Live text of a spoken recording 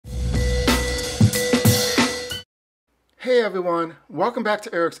Hey everyone, welcome back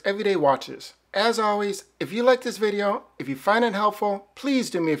to Eric's Everyday Watches. As always, if you like this video, if you find it helpful, please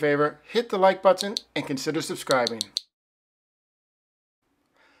do me a favor, hit the like button and consider subscribing.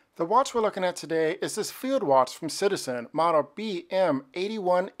 The watch we're looking at today is this field watch from Citizen, model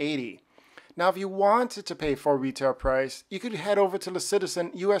BM8180. Now if you wanted to pay full retail price, you could head over to the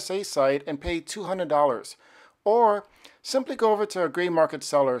Citizen USA site and pay $200. Or simply go over to a gray market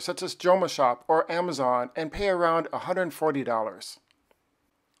seller such as Joma Shop or Amazon and pay around $140.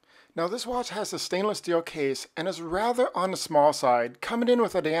 Now this watch has a stainless steel case and is rather on the small side, coming in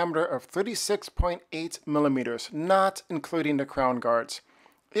with a diameter of 36.8 millimeters, not including the crown guards.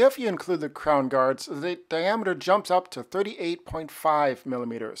 If you include the crown guards, the diameter jumps up to 38.5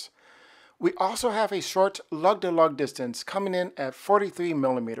 millimeters. We also have a short lug-to-lug distance coming in at 43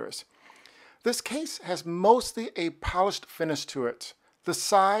 millimeters. This case has mostly a polished finish to it. The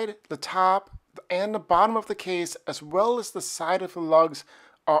side, the top, and the bottom of the case, as well as the side of the lugs,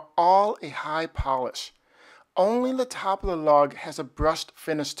 are all a high polish. Only the top of the lug has a brushed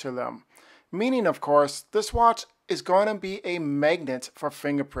finish to them, meaning, of course, this watch is going to be a magnet for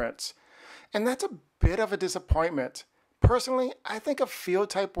fingerprints. And that's a bit of a disappointment. Personally, I think a field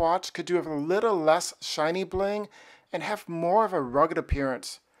type watch could do with a little less shiny bling and have more of a rugged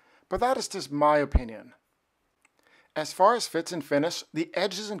appearance. But that is just my opinion. As far as fits and finish, the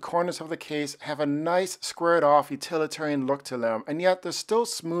edges and corners of the case have a nice squared off utilitarian look to them, and yet they're still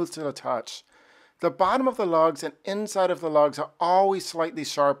smooth to the touch. The bottom of the lugs and inside of the lugs are always slightly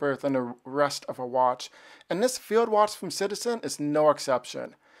sharper than the rest of a watch, and this field watch from Citizen is no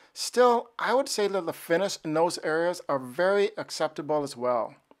exception. Still, I would say that the finish in those areas are very acceptable as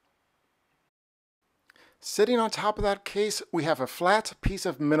well. Sitting on top of that case, we have a flat piece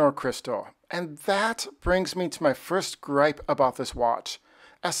of mineral crystal. And that brings me to my first gripe about this watch.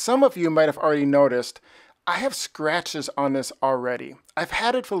 As some of you might have already noticed, I have scratches on this already. I've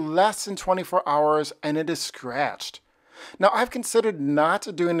had it for less than 24 hours and it is scratched. Now I've considered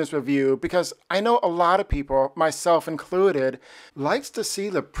not doing this review because I know a lot of people, myself included, likes to see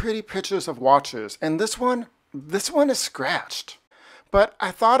the pretty pictures of watches, and this one is scratched. But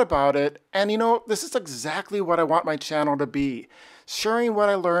I thought about it, and this is exactly what I want my channel to be. Sharing what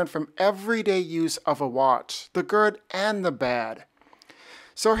I learned from everyday use of a watch, the good and the bad.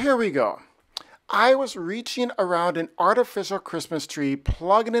 So here we go. I was reaching around an artificial Christmas tree,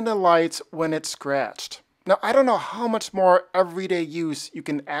 plugging in the lights when it scratched. Now I don't know how much more everyday use you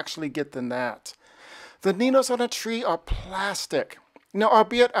can actually get than that. The needles on a tree are plastic. Now,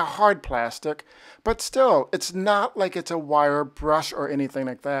 albeit a hard plastic, but still, it's not like it's a wire brush or anything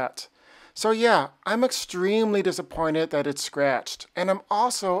like that. So yeah, I'm extremely disappointed that it's scratched, and I'm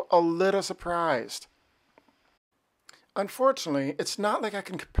also a little surprised. Unfortunately, it's not like I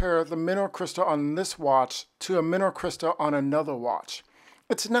can compare the mineral crystal on this watch to a mineral crystal on another watch.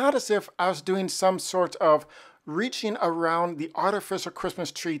 It's not as if I was doing some sort of reaching around the artificial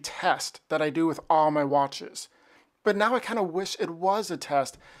Christmas tree test that I do with all my watches. But now I kind of wish it was a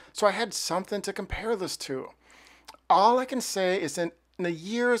test, so I had something to compare this to. All I can say is in the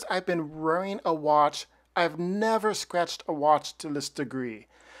years I've been wearing a watch, I've never scratched a watch to this degree.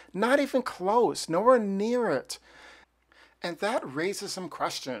 Not even close, nowhere near it. And that raises some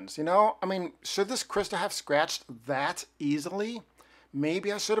questions, should this crystal have scratched that easily?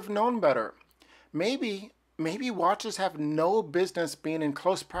 Maybe I should have known better. Maybe watches have no business being in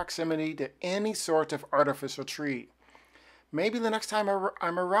close proximity to any sort of artificial tree. Maybe the next time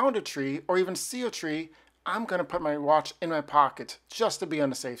I'm around a tree or even see a tree, I'm going to put my watch in my pocket just to be on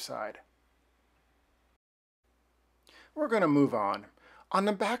the safe side. We're going to move on. On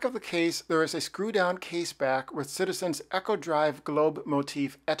the back of the case, there is a screw-down case back with Citizen's Echo Drive globe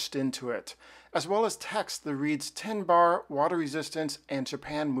motif etched into it, as well as text that reads 10 bar, water resistance, and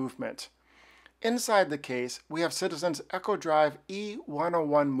Japan movement. Inside the case, we have Citizen's Echo Drive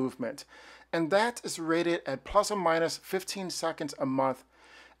E101 movement, and that is rated at plus or minus 15 seconds a month,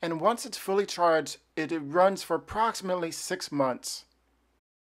 and once it's fully charged, it runs for approximately 6 months.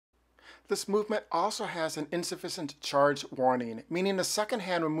 This movement also has an insufficient charge warning, meaning the second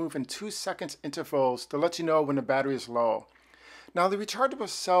hand will move in 2 seconds intervals to let you know when the battery is low. Now the rechargeable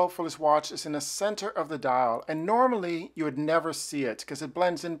cell for this watch is in the center of the dial, and normally you would never see it because it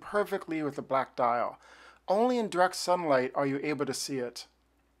blends in perfectly with the black dial. Only in direct sunlight are you able to see it.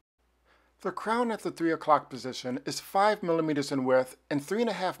 The crown at the 3 o'clock position is 5 millimeters in width and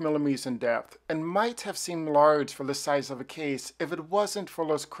 3.5 millimeters in depth, and might have seemed large for this size of a case if it wasn't for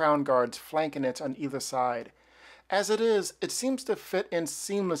those crown guards flanking it on either side. As it is, it seems to fit in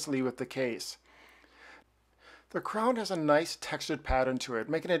seamlessly with the case. The crown has a nice textured pattern to it,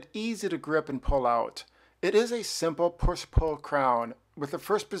 making it easy to grip and pull out. It is a simple push-pull crown, with the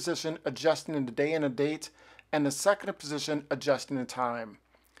first position adjusting in the day and the date, and the second position adjusting the time.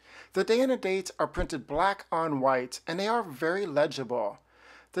 The day and the date are printed black on white, and they are very legible.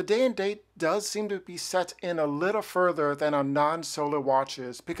 The day and date does seem to be set in a little further than on non-solar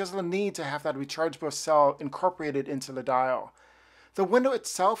watches because of the need to have that rechargeable cell incorporated into the dial. The window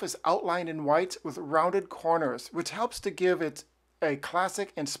itself is outlined in white with rounded corners, which helps to give it a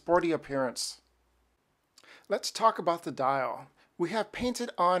classic and sporty appearance. Let's talk about the dial. We have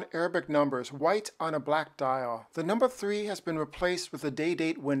painted on Arabic numbers white on a black dial. The number 3 has been replaced with a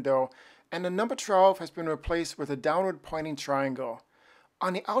day-date window, and the number 12 has been replaced with a downward pointing triangle.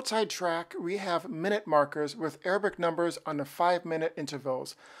 On the outside track, we have minute markers with Arabic numbers on the 5-minute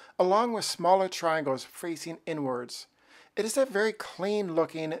intervals, along with smaller triangles facing inwards. It is a very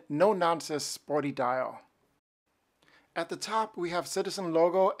clean-looking, no-nonsense sporty dial. At the top, we have Citizen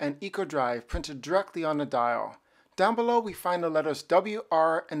logo and EcoDrive printed directly on the dial. Down below, we find the letters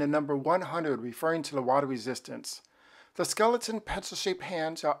WR and the number 100 referring to the water resistance. The skeleton pencil-shaped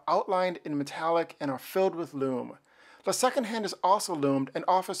hands are outlined in metallic and are filled with lume. The second hand is also lumed and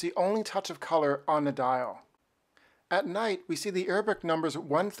offers the only touch of color on the dial. At night, we see the Arabic numbers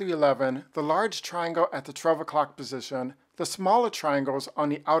 1 through 11, the large triangle at the 12 o'clock position, the smaller triangles on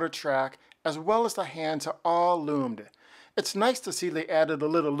the outer track, as well as the hands are all lumed. It's nice to see they added a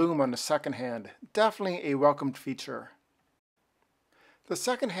little lume on the second hand. Definitely a welcomed feature. The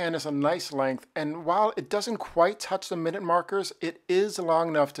second hand is a nice length, and while it doesn't quite touch the minute markers, it is long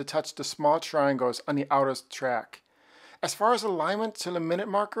enough to touch the small triangles on the outer track. As far as alignment to the minute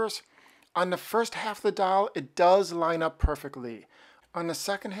markers, on the first half of the dial, it does line up perfectly. On the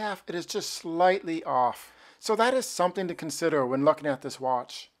second half, it is just slightly off. So that is something to consider when looking at this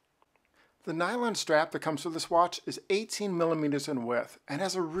watch. The nylon strap that comes with this watch is 18 millimeters in width and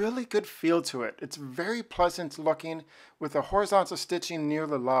has a really good feel to it. It's very pleasant looking with a horizontal stitching near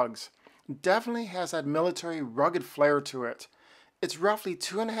the lugs. Definitely has that military rugged flair to it. It's roughly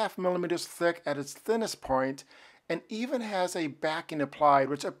 2.5 millimeters thick at its thinnest point and even has a backing applied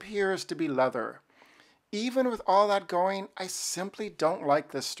which appears to be leather. Even with all that going, I simply don't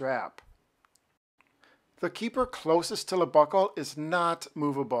like this strap. The keeper closest to the buckle is not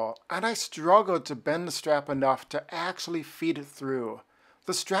movable, and I struggled to bend the strap enough to actually feed it through.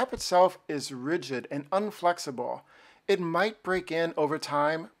 The strap itself is rigid and unflexible. It might break in over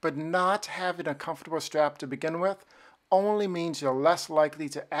time, but not having a comfortable strap to begin with only means you're less likely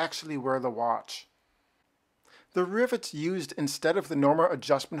to actually wear the watch. The rivets used instead of the normal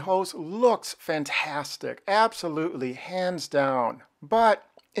adjustment holes looks fantastic, absolutely, hands down. But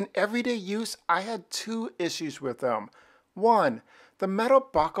in everyday use, I had 2 issues with them. 1, the metal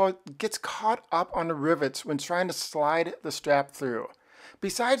buckle gets caught up on the rivets when trying to slide the strap through.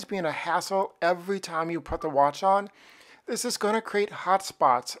 Besides being a hassle every time you put the watch on, this is going to create hot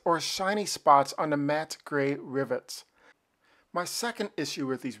spots or shiny spots on the matte gray rivets. My second issue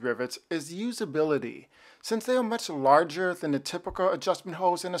with these rivets is usability. Since they are much larger than the typical adjustment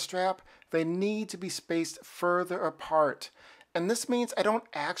holes in a strap, they need to be spaced further apart. And this means I don't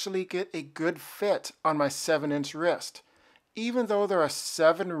actually get a good fit on my 7-inch wrist. Even though there are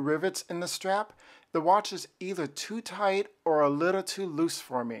 7 rivets in the strap, the watch is either too tight or a little too loose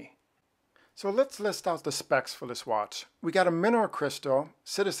for me. So let's list out the specs for this watch. We got a mineral crystal,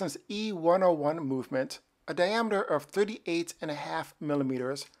 Citizen's E101 movement, a diameter of 38.5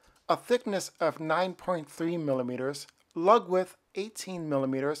 millimeters, a thickness of 9.3 millimeters, lug width 18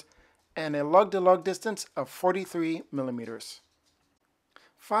 millimeters, and a lug-to-lug distance of 43 millimeters.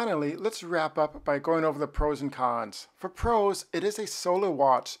 Finally, let's wrap up by going over the pros and cons. For pros, it is a solar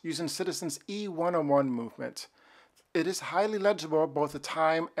watch using Citizen's E101 movement. It is highly legible both the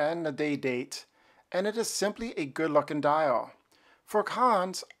time and the day date, and it is simply a good-looking dial. For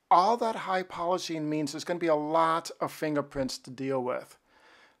cons, all that high polishing means there's going to be a lot of fingerprints to deal with.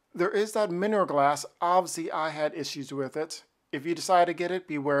 There is that mineral glass, obviously I had issues with it. If you decide to get it,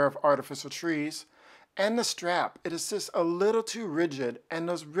 beware of artificial trees. And the strap, it is just a little too rigid, and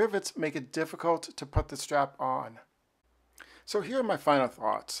those rivets make it difficult to put the strap on. So here are my final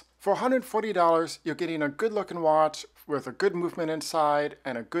thoughts. For $140, you're getting a good looking watch with a good movement inside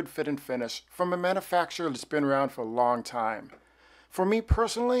and a good fit and finish from a manufacturer that's been around for a long time. For me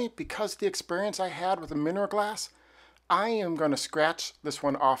personally, because of the experience I had with the mineral glass, I am going to scratch this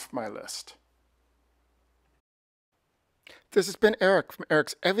one off my list. This has been Eric from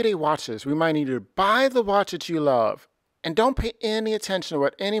Eric's Everyday Watches, reminding you to buy the watch that you love and don't pay any attention to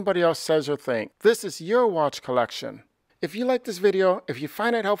what anybody else says or thinks. This is your watch collection. If you like this video, if you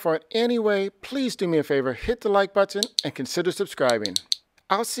find it helpful in any way, please do me a favor, hit the like button and consider subscribing.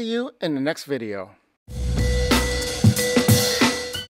 I'll see you in the next video.